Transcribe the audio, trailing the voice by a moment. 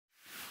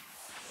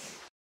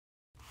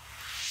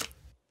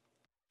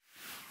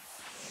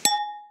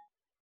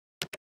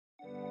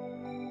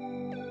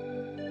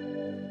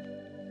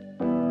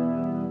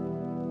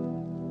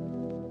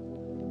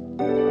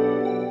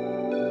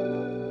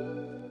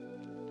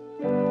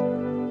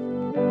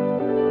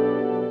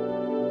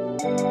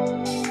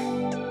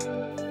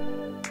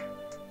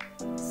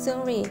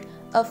Seungri,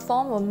 a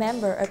former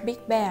member of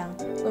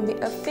BIGBANG, will be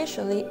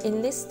officially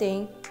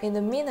enlisting in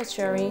the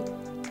military,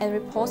 and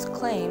reports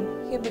claim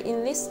he'll be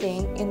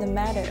enlisting in a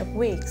matter of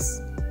weeks.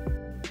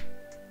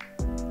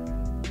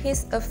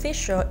 His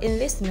official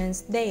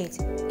enlistment date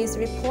is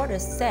reported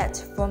set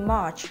for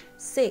March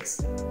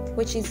 6,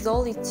 which is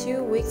only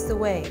 2 weeks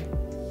away.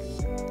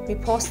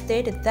 Reports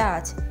stated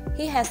that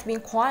he has been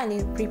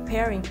quietly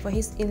preparing for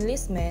his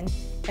enlistment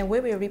and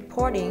will be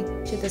reporting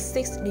to the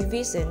 6th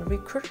Division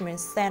Recruitment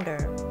Center.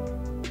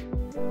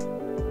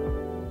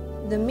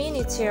 The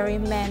Military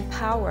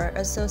Manpower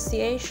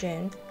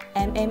Association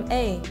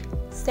 (MMA)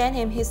 sent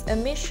him his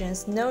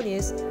admissions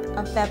notice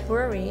on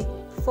February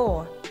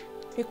 4,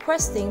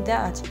 requesting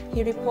that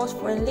he report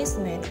for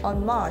enlistment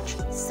on March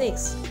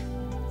 6.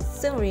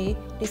 Seungri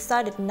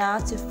decided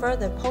not to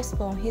further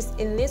postpone his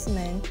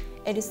enlistment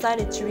and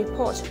decided to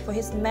report for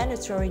his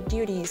mandatory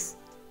duties.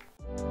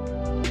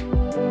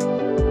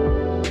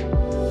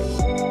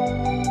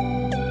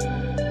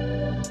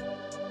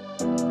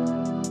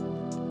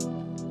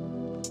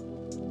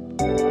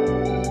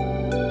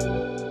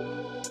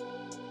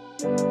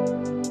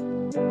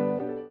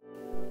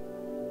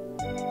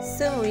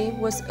 Seungri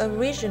was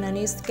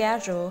originally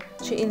scheduled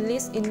to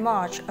enlist in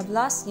March of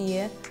last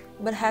year,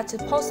 but had to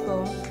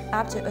postpone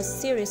after a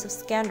series of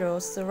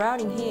scandals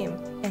surrounding him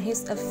and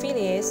his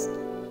affiliates,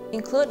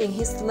 including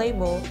his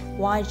label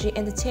YG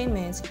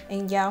Entertainment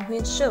and Yang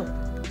Hyun-suk,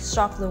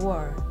 shocked the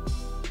world.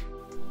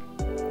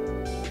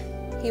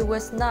 He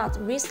was not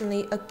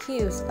recently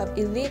accused of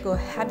illegal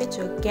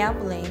habitual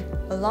gambling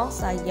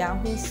alongside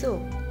Yang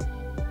Hyun-suk.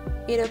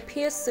 It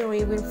appears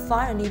Seungri will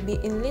finally be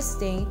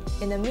enlisting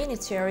in the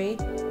military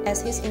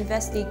as his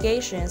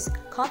investigations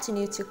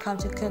continue to come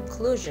to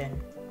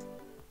conclusion.